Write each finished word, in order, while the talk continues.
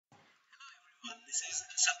This is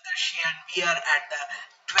Saptarshi and we are at the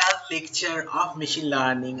 12th lecture of machine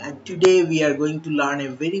learning, and today we are going to learn a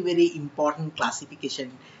very important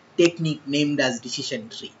classification technique named as decision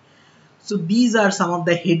tree. So these are some of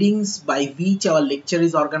the headings by which our lecture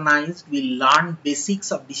is organized. We'll learn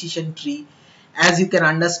basics of decision tree. As you can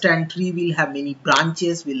understand, tree will have many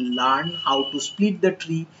branches. We'll learn how to split the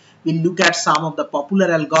tree. We'll look at some of the popular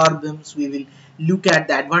algorithms. We will look at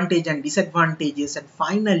the advantage and disadvantages, and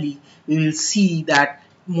finally we will see that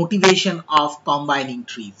motivation of combining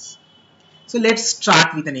trees. So let's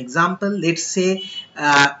start with an example. Let's say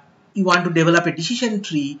you want to develop a decision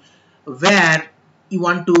tree where you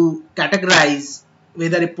want to categorize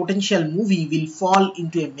whether a potential movie will fall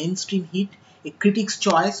into a mainstream hit, a critic's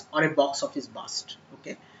choice, or a box office bust.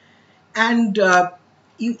 Okay, and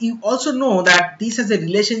you also know that this has a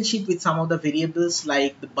relationship with some of the variables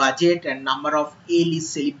like the budget and number of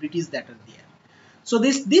A-list celebrities that are there. So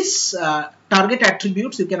this target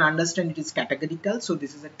attributes, you can understand it is categorical. So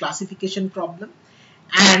this is a classification problem,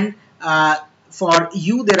 and for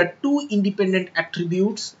you there are two independent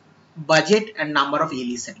attributes, budget and number of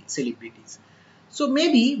A-list celebrities. So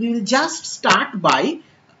maybe we will just start by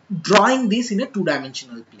drawing this in a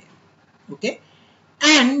two-dimensional plane. Okay,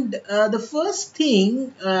 and the first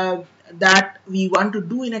thing that we want to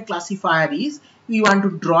do in a classifier is we want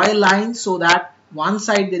to draw a line so that one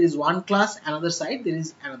side there is one class, another side there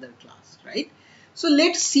is another class, right? So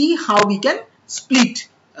let's see how we can split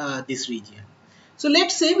this region. So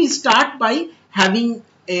let's say we start by having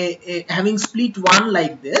having split one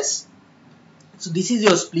like this. So this is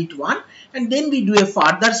your split one, and then we do a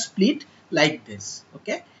further split like this.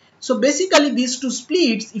 Okay, so basically these two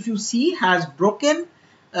splits, if you see, has broken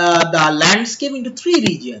the landscape into three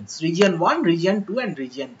regions: region 1, region 2 and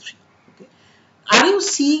region 3. Okay, are you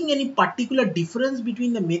seeing any particular difference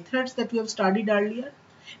between the methods that we have studied earlier?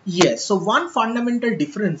 Yes. So one fundamental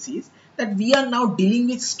difference is that we are now dealing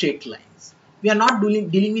with straight lines. We are not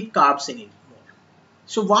dealing with curves anymore.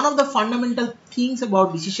 So one of the fundamental things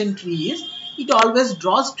about decision tree is it always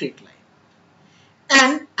draws straight line.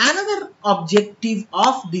 And another objective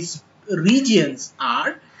of these regions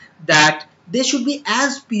are that they should be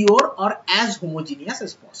as pure or as homogeneous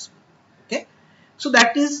as possible. Okay, so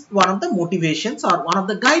that is one of the motivations or one of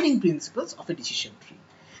the guiding principles of a decision tree.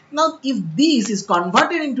 Now, if this is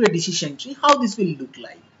converted into a decision tree, how this will look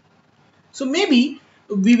like? So maybe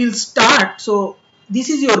we will start. So this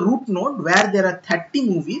is your root node where there are 30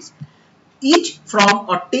 movies, each from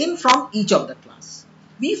or 10 from each of the class.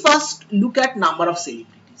 We first look at number of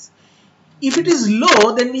celebrities. If it is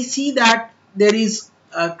low, then we see that there is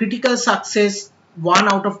critical success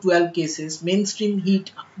 1 out of 12 cases, mainstream hit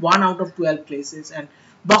 1 out of 12 cases, and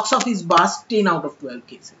box office bust 10 out of 12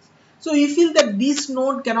 cases. So we feel that this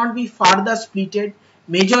node cannot be further splitted.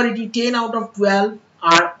 Majority 10 out of 12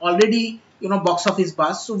 are already box office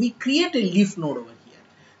bust. So we create a leaf node over here.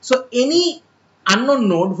 So any unknown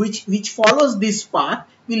node which follows this path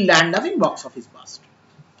will land up in box office bust.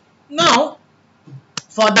 Now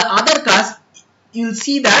for the other class, you will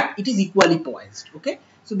see that it is equally poised. Okay,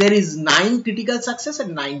 so there is 9 critical success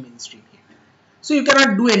and 9 mainstream hit. So you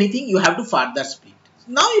cannot do anything, you have to further split.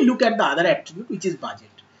 Now you look at the other attribute, which is budget.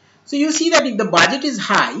 So you see that if the budget is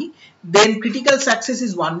high, then critical success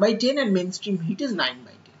is 1 by 10 and mainstream hit is 9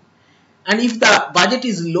 by 10. And if the budget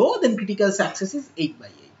is low, then critical success is 8 by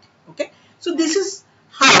 8. Okay, so this is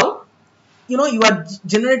how you are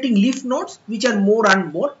generating leaf nodes which are more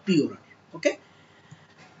and more purer. Okay,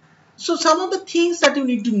 so some of the things that you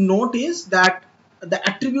need to note is that the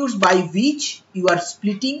attributes by which you are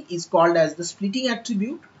splitting is called as the splitting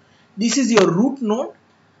attribute. This is your root node.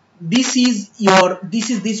 This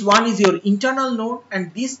one is your internal node,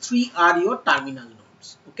 and these three are your terminal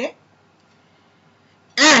nodes. Okay,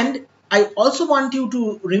 and I also want you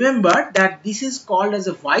to remember that this is called as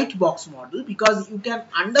a white box model because you can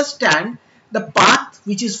understand the path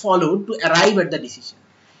which is followed to arrive at the decision.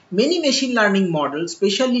 Many machine learning models,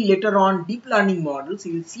 especially later on deep learning models,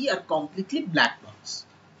 you will see are completely black box.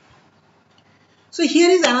 So here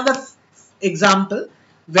is another example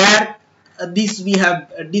where this we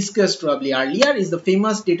have discussed probably earlier, is the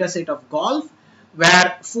famous data set of golf,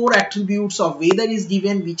 where 4 attributes of weather is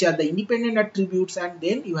given, which are the independent attributes, and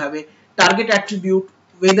then you have a target attribute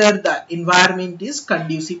whether the environment is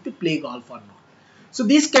conducive to play golf or not. So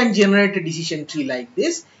this can generate a decision tree like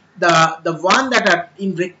this. The one that are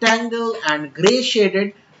in rectangle and gray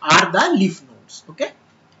shaded are the leaf nodes. Okay,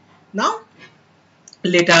 now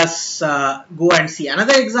let us go and see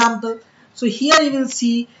another example. So here you will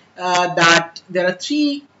see that there are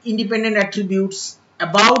 3 independent attributes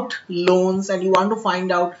about loans, and you want to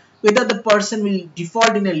find out whether the person will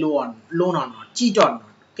default in a loan or not, cheat or not.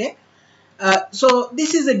 Okay, so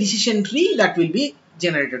this is a decision tree that will be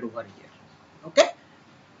generated over here. Okay,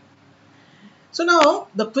 so now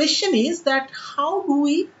the question is that how do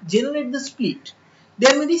we generate the split?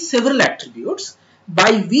 There may be several attributes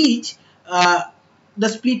by which the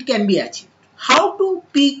split can be achieved. How to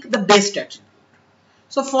pick the best attribute?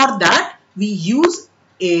 So for that we use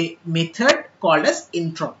a method called as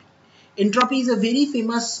entropy. Entropy is a very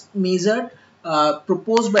famous measure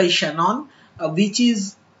proposed by Shannon, which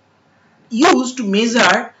is used to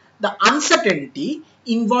measure the uncertainty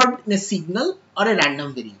involved in a signal or a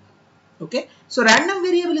random variable. Okay, so random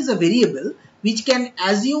variable is a variable which can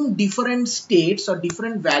assume different states or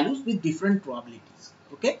different values with different probabilities.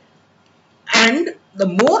 Okay, and the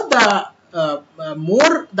more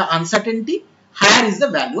the uncertainty, higher is the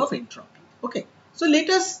value of entropy. Okay, so let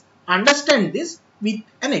us understand this with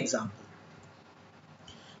an example.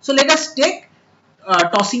 So let us take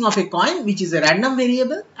tossing of a coin, which is a random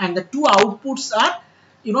variable, and the two outputs are,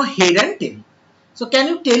 head and tail. So can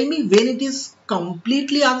you tell me when it is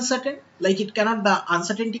completely uncertain? Like the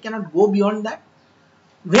uncertainty cannot go beyond that.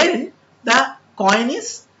 When the coin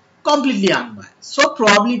is completely unbiased. So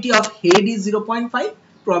probability of head is 0.5,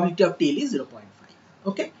 probability of tail is 0.5.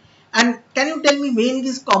 Okay. And can you tell me when it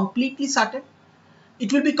is completely certain?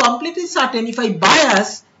 It will be completely certain if I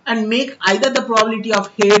bias and make either the probability of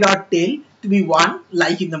head or tail to be 1,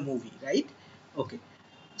 like in the movie, right? Okay.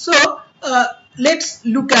 So let's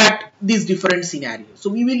look at these different scenarios.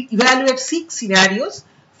 So we will evaluate 6 scenarios.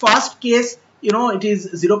 First case, it is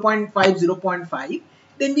 0.5, 0.5.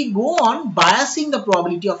 Then we go on biasing the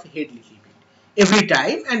probability of head little bit every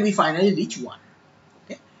time, and we finally reach 1.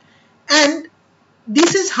 Okay. And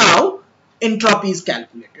this is how entropy is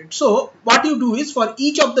calculated. So what you do is, for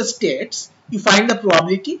each of the states you find the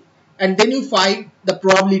probability, and then you find the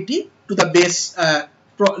probability to the base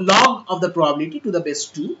log of the probability to the base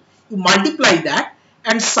 2. You multiply that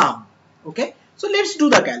and sum. Okay, so let's do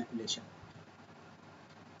the calculation.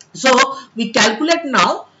 So we calculate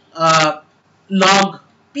now log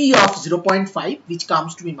p of 0.5, which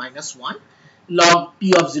comes to be -1, log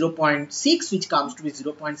p of 0.6, which comes to be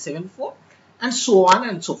 0.74, and so on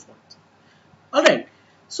and so forth. Alright,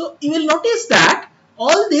 so you will notice that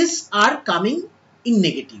all these are coming in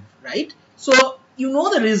negative, right? So you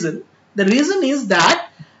know the reason. The reason is that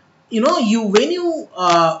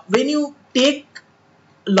when you take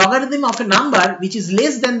logarithm of a number which is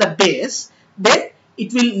less than the base, then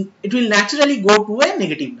it will naturally go to a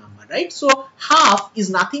negative number, right? So half is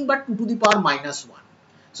nothing but 2 to the power -1.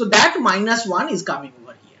 So that -1 is coming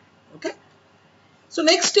over here. Okay. So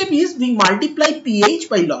next step is we multiply pH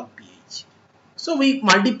by log pH. So we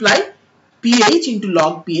multiply pH into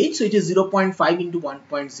log pH. So it is 0.5 into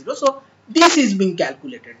 1.0. So this is being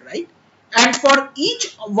calculated, right? And for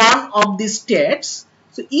each one of these states,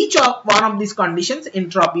 so each of one of these conditions,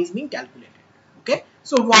 entropy is being calculated. Okay.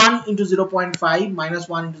 So 1 into 0.5 minus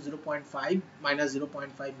 1 into 0.5 minus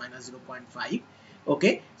 0.5 minus 0.5.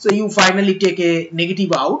 Okay. So you finally take a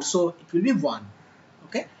negative out. So it will be 1.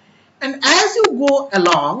 Okay. And as you go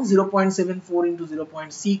along, 0.74 into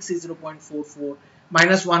 0.6 is 0.44,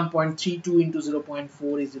 minus 1.32 into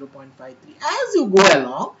 0.4 is 0.53. As you go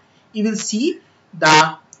along, you will see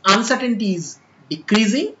the uncertainty is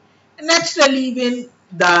decreasing. And naturally, when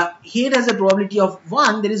the head has a probability of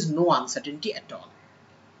 1, there is no uncertainty at all.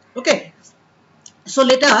 Okay. So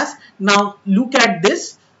let us now look at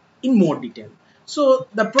this in more detail. So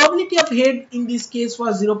the probability of head in this case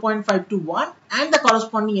was 0.5 to 1, and the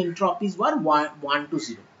corresponding entropies were 1 to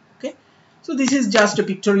 0. Okay. So this is just a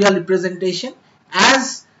pictorial representation.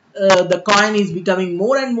 As the coin is becoming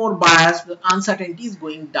more and more biased, the uncertainty is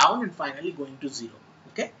going down and finally going to 0.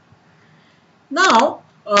 Okay. Now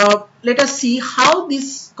let us see how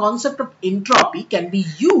this concept of entropy can be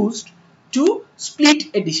used to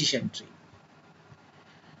split a decision tree.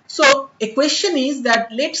 So a question is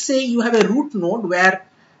that, let's say you have a root node where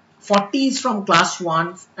 40 is from class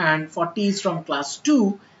 1 and 40 is from class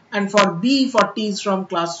 2, and for B 40 is from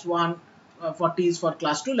class 1, 40 is for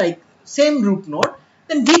class 2, like same root node.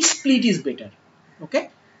 Then which split is better? Okay,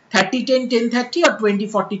 30-10, 10-30 or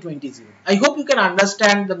 20-40, 20-0. I hope you can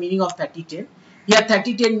understand the meaning of 30-10. Here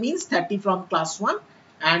 30-10 means 30 from class 1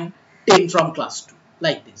 and 10 from class 2,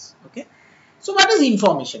 like this. Okay. So what is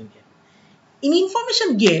information gain? In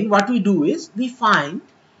information gain, what we do is we find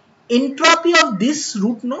entropy of this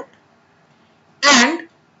root node and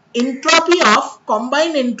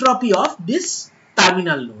combined entropy of this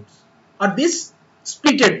terminal nodes or this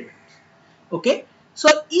splitted nodes. Okay. So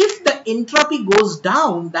if the entropy goes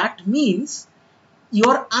down, that means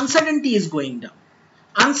your uncertainty is going down.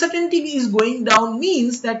 uncertainty is going down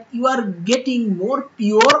means that you are getting more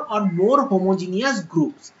pure or more homogeneous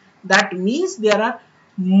groups. That means there are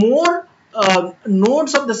more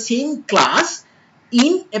nodes of the same class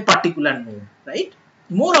in a particular node, right?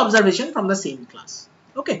 More observation from the same class.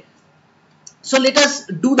 Okay. So let us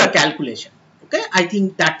do the calculation. Okay. I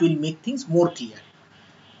think that will make things more clear.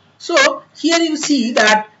 So here you see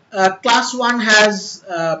that class 1 has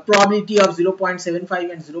probability of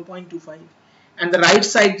 0.75 and 0.25, and the right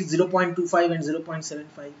side is 0.25 and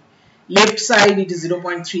 0.75. Left side it is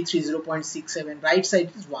 0.33, 0.67, right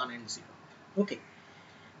side is 1 and 0. Okay.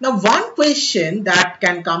 Now one question that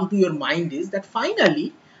can come to your mind is that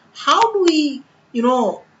finally, how do we,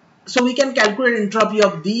 so we can calculate entropy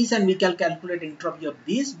of these and we can calculate entropy of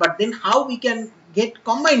these, but then how we can get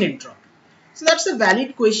combined entropy? So that's a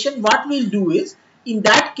valid question. What we'll do is, in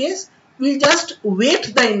that case, we'll just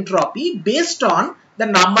weight the entropy based on the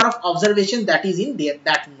number of observations that is in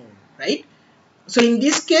that node, right? So in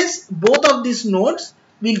this case, both of these nodes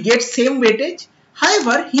will get same weightage.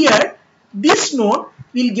 However, here, this node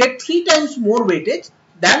will get 3 times more weightage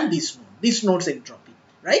than this node's entropy,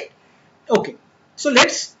 right? Okay, so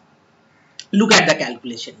let's look at the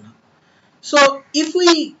calculation now. So if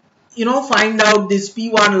we find out this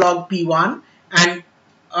P1 log P1 and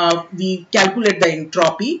we calculate the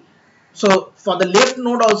entropy. So for the left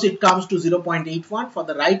node also it comes to 0.81, for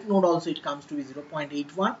the right node also it comes to be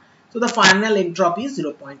 0.81. So the final entropy is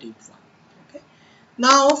 0.81. Okay.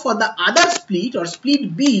 Now for the other split or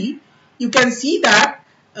split B, you can see that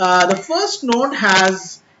the first node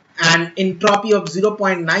has an entropy of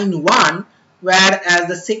 0.91, whereas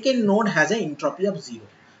the second node has an entropy of 0.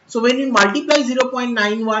 So when we multiply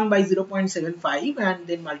 0.91 by 0.75 and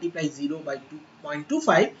then multiply 0 by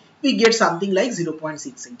 2.25, we get something like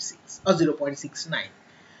 0.686 or 0.69.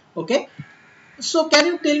 Okay. So can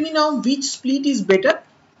you tell me now which split is better?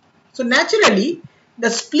 So naturally, the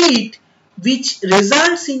split which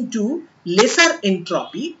results into lesser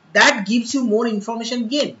entropy, that gives you more information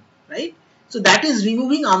gain, right? So that is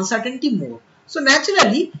removing uncertainty more. So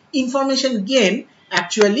naturally, information gain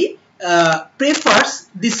actually prefers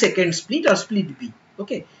this second split or split B.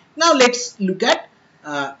 Okay. Now let's look at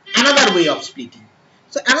another way of splitting.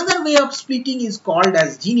 So another way of splitting is called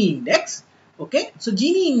as Gini index. Okay. So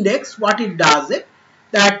Gini index, what it does is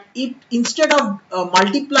that it, instead of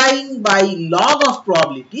multiplying by log of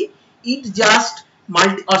probability, it just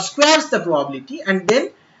squares the probability and then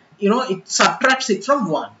it subtracts it from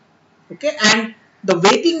 1. Okay. And the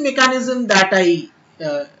weighting mechanism that I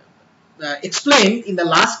explained in the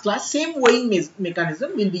last class, same weighing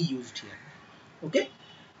mechanism will be used here. Okay.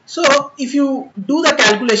 So if you do the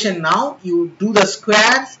calculation now, you do the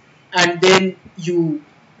squares and then you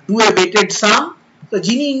do a weighted sum. So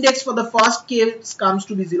Gini index for the first case comes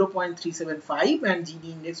to be 0.375 and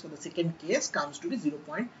Gini index for the second case comes to be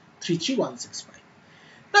 0.33165.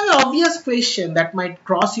 Now the obvious question that might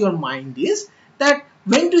cross your mind is that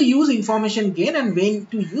when to use information gain and when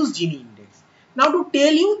to use Gini index. Now to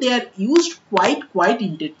tell you, they are used quite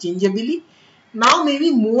interchangeably. Now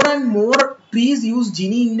maybe more and more trees use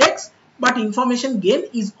Gini index, but information gain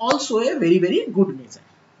is also a very good measure.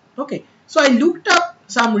 Okay, so I looked up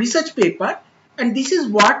some research paper and this is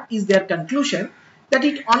what is their conclusion, that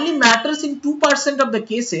it only matters in 2% of the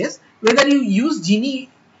cases whether you use Gini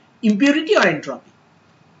impurity or entropy.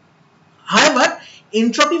 However,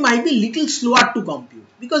 entropy might be little slower to compute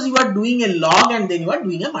because you are doing a log and then you are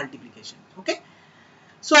doing a multiplication. Okay,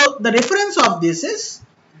 so the reference of this is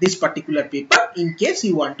this particular paper in case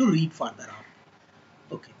you want to read further on.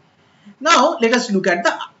 Okay, now let us look at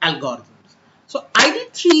the algorithms. So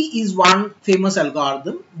ID3 is one famous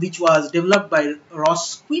algorithm which was developed by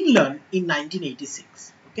Ross Quinlan in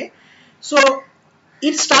 1986. Okay, so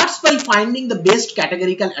it starts by finding the best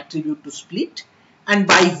categorical attribute to split, and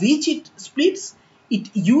by which it splits, it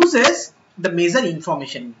uses the measure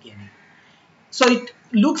information gain. So it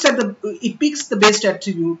looks at it picks the best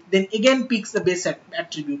attribute, then again picks the best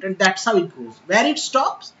attribute, and that's how it goes. Where it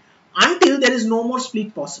stops until there is no more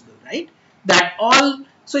split possible, right?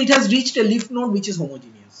 So it has reached a leaf node which is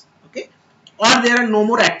homogeneous, okay? Or there are no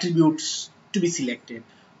more attributes to be selected,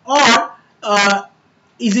 or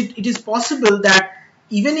it is possible that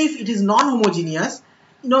even if it is non-homogeneous,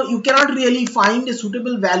 you cannot really find a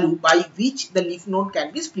suitable value by which the leaf node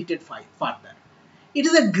can be splitted further. It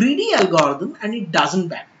is a greedy algorithm and it doesn't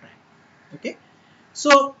backtrack. Okay,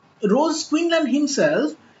 so Ross Quinlan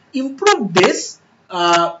himself improved this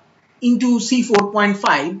into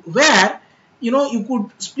C4.5, where you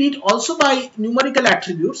could split also by numerical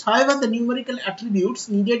attributes. However, the numerical attributes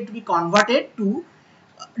needed to be converted to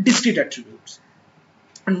discrete attributes.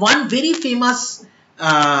 And one very famous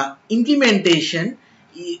implementation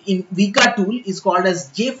in Vika tool is called as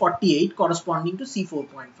J48 corresponding to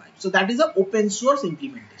C4.5. So that is an open source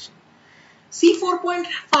implementation.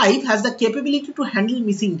 C4.5 has the capability to handle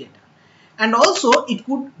missing data and also it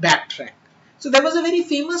could backtrack. So there was a very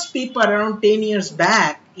famous paper around 10 years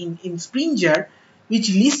back in Springer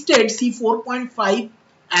which listed C4.5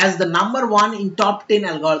 as the #1 in top 10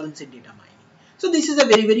 algorithms in data mining. So this is a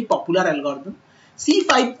very popular algorithm.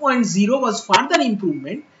 C5.0 was further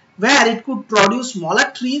improvement where it could produce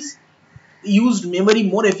smaller trees, used memory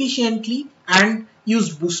more efficiently and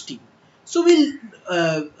used boosting. So we'll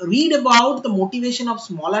read about the motivation of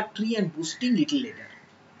smaller tree and boosting little later.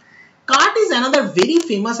 CART is another very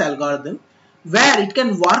famous algorithm where it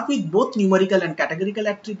can work with both numerical and categorical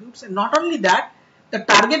attributes, and not only that, the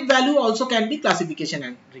target value also can be classification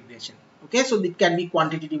and regression. Okay, so it can be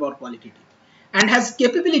quantitative or qualitative and has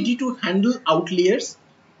capability to handle outliers.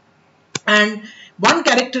 And one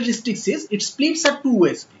characteristic is it splits at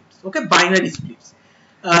two-way splits, okay, binary splits.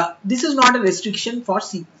 This is not a restriction for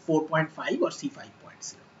C4.5 or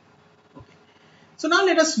C5.0. Okay. So now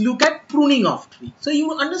let us look at pruning of tree. So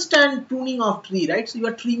you understand pruning of tree, right? So you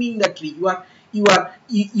are trimming the tree.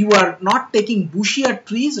 You are not taking bushier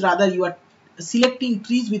trees, rather you are selecting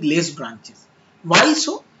trees with less branches. Why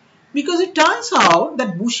so? Because it turns out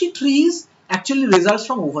that bushy trees actually results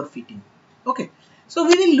from overfitting. Okay. So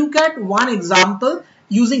we will look at one example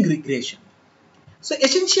using regression. So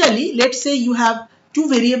essentially, let's say you have two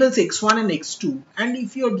variables x1 and x2, and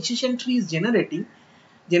if your decision tree is generated,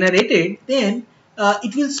 then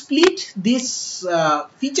it will split this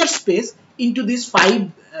feature space into these 5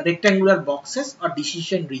 rectangular boxes or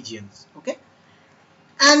decision regions. Okay,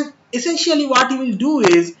 and essentially what you will do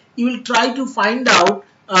is you will try to find out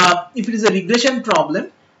if it is a regression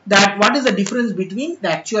problem, that what is the difference between the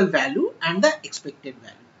actual value and the expected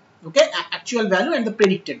value. Okay, actual value and the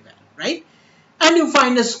predicted value, right? And you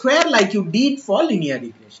find a square like you did for linear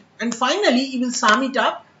regression, and finally you will sum it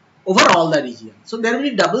up over all the regions. So there will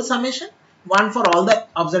be double summation, one for all the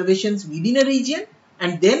observations within a region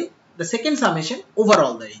and then the second summation over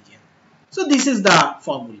all the region. So this is the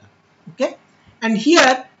formula. Okay, and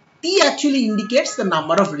here T actually indicates the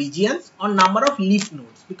number of regions or number of leaf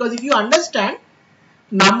nodes, because if you understand,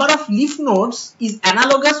 number of leaf nodes is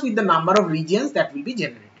analogous with the number of regions that will be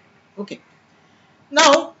generated. Okay,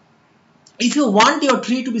 now if you want your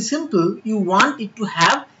tree to be simple, you want it to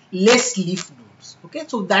have less leaf nodes. Okay,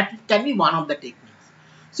 so that can be one of the techniques.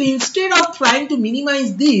 So instead of trying to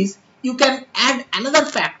minimize this, you can add another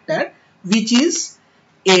factor which is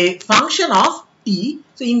a function of T.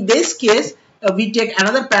 So in this case, we take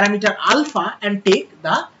another parameter alpha and take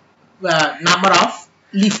the number of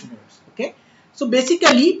leaf nodes. Okay, so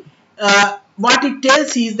basically what it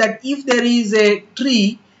tells is that if there is a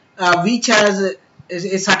tree which has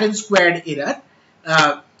a certain squared error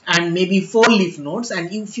and maybe 4 leaf nodes, and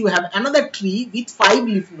if you have another tree with 5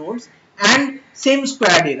 leaf nodes and same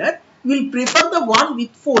squared error, we will prefer the one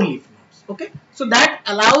with 4 leaf nodes. Okay, so that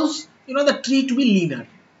allows the tree to be leaner.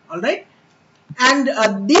 All right, and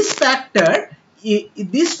this factor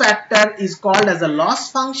is called as a loss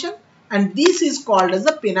function, and this is called as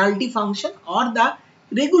the penalty function or the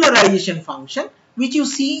regularization function, which you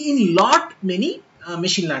see in many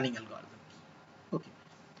machine learning algorithms. Okay,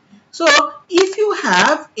 so if you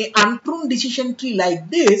have a unpruned decision tree like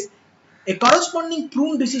this, a corresponding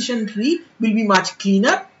pruned decision tree will be much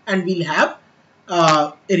cleaner and will have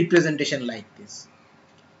a representation like this.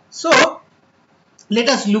 So let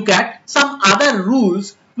us look at some other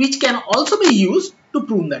rules which can also be used to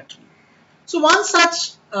prune that tree. So one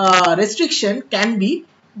such restriction can be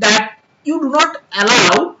that you do not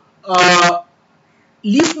allow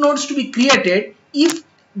leaf nodes to be created if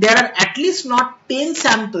there are at least not 10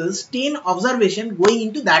 samples, 10 observations going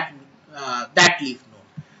into that leaf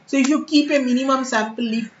node. So if you keep a minimum sample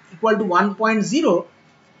leaf equal to 1.0,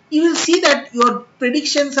 you will see that your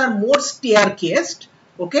predictions are more staircased,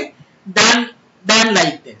 okay, than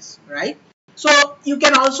like this, right? So you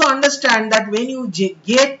can also understand that when you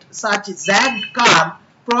get such zagged curve,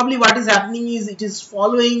 probably what is happening is it is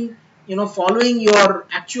following your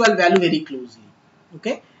actual value very closely.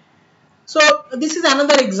 Okay, so this is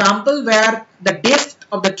another example where the depth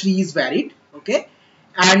of the tree is varied. Okay,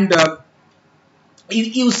 and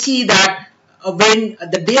you see that when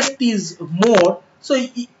the depth is more, so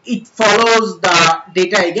it follows the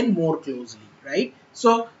data again more closely, right?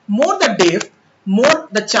 So more the depth, more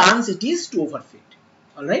the chance it is to overfit.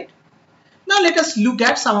 All right. Now let us look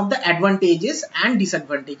at some of the advantages and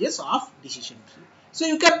disadvantages of decision tree. So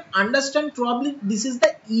you can understand, probably this is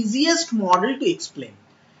the easiest model to explain,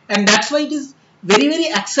 and that's why it is very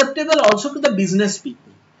acceptable also to the business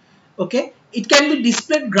people. Okay, it can be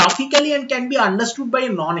displayed graphically and can be understood by a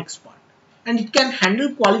non-expert, and it can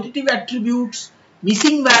handle qualitative attributes,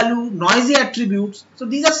 missing value, noisy attributes. So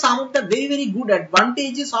these are some of the very good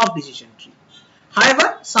advantages of decision tree.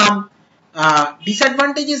 However, some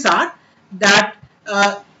disadvantages are that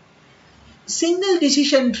single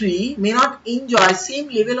decision tree may not enjoy same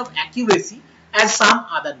level of accuracy as some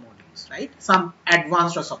other models, right? Some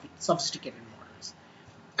advanced or sophisticated models.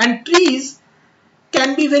 And trees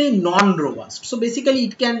can be very non-robust. So basically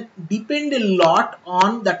it can depend a lot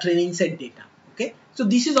on the training set data. Okay. So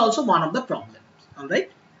this is also one of the problems. Alright.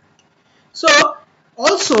 So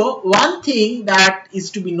also one thing that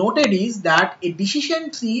is to be noted is that a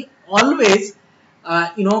decision tree always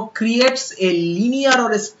creates a linear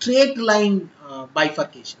or a straight line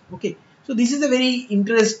bifurcation. Okay. So this is a very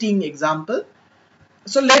interesting example.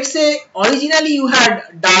 So let's say originally you had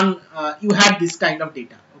this kind of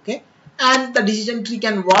data, okay, and the decision tree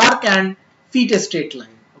can work and fit a straight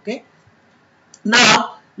line, okay.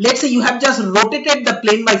 Now let's say you have just rotated the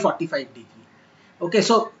plane by 45 degree, okay.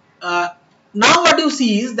 So now what you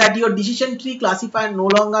see is that your decision tree classifier no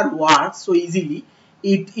longer works so easily.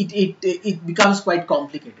 It becomes quite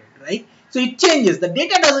complicated, right? So it changes. The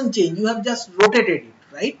data doesn't change. You have just rotated it,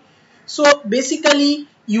 right? So basically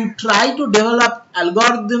you try to develop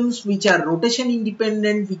algorithms which are rotation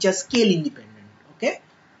independent, which are scale independent, okay.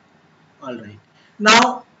 All right.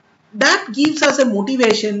 Now that gives us a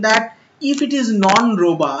motivation that if it is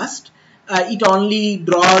non-robust, it only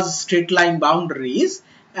draws straight line boundaries,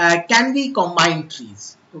 can we combine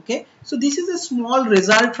trees, okay. So this is a small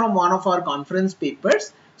result from one of our conference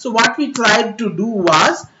papers. So what we tried to do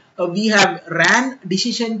was we have ran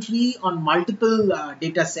decision tree on multiple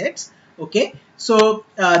data sets, okay. So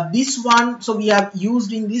this one, so we have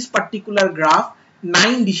used in this particular graph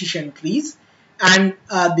 9 decision trees, and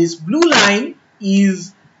this blue line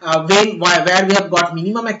is where we have got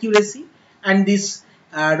minimum accuracy, and this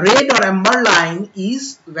red or amber line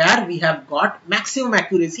is where we have got maximum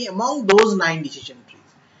accuracy among those 9 decision trees,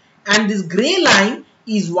 and this gray line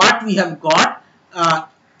is what we have got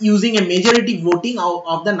using a majority voting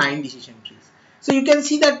of the 9 decision trees. So you can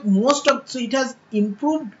see that so it has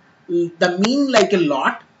improved the mean like a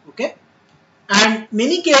lot, okay, and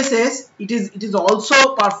many cases it is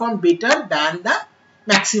also performed better than the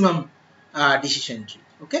maximum decision tree,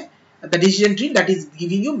 okay, the decision tree that is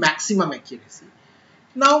giving you maximum accuracy.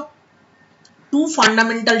 Now two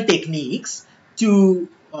fundamental techniques to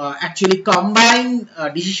actually combine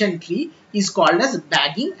decision tree is called as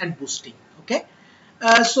bagging and boosting, okay.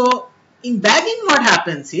 So in bagging what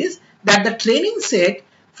happens is that the training set,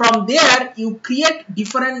 from there you create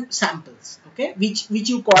different samples, okay, which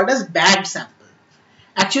you called as bagged sample.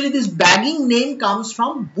 Actually this bagging name comes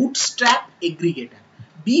from bootstrap aggregator,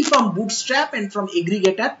 B from bootstrap and from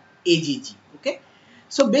aggregator AGG, okay.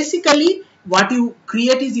 So basically what you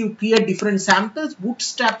create is you create different samples.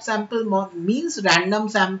 Bootstrap sample means random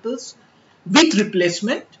samples with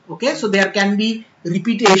replacement, okay. So there can be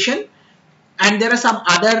repetition, and there are some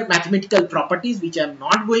other mathematical properties which I am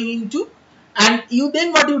not going into. And you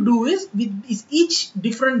then what you do is with each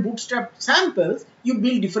different bootstrap samples you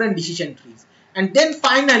build different decision trees, and then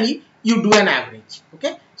finally you do an average,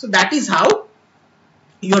 okay. So that is how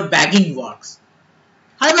your bagging works.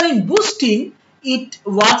 However, in boosting it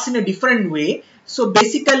works in a different way. So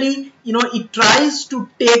basically it tries to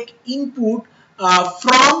take input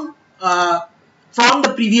from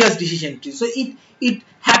the previous decision tree. So it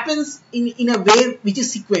happens in a way which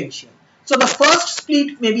is sequential. So the first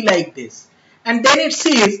split may be like this, and then it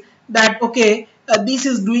says that okay, this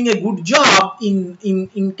is doing a good job in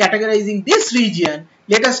categorizing this region.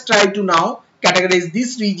 Let us try to now categorize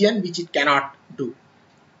this region, which it cannot do.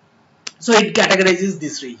 So it categorizes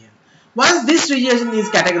this region. Once this region is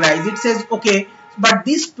categorized, it says okay, but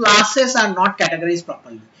these classes are not categorized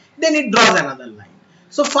properly. Then it draws another line.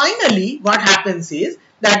 So finally what happens is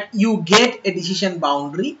that you get a decision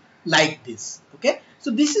boundary like this, okay.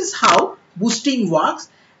 So this is how boosting works,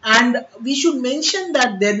 and we should mention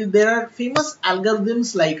that there are famous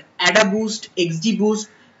algorithms like AdaBoost, XGBoost,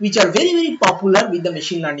 which are very popular with the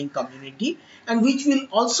machine learning community, and which will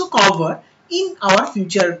also cover in our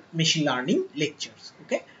future machine learning lectures,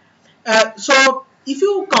 okay. So if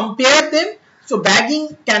you compare them, so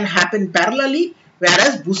bagging can happen parallelly,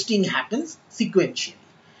 whereas boosting happens sequentially.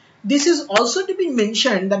 This is also to be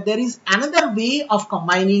mentioned that there is another way of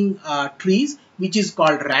combining trees, which is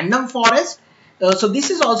called random forest. So this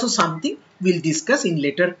is also something we'll discuss in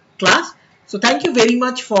later class. So thank you very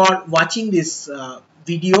much for watching this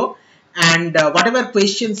video, and whatever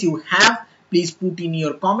questions you have, Please put in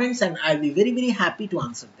your comments and I'll be very happy to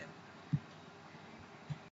answer them.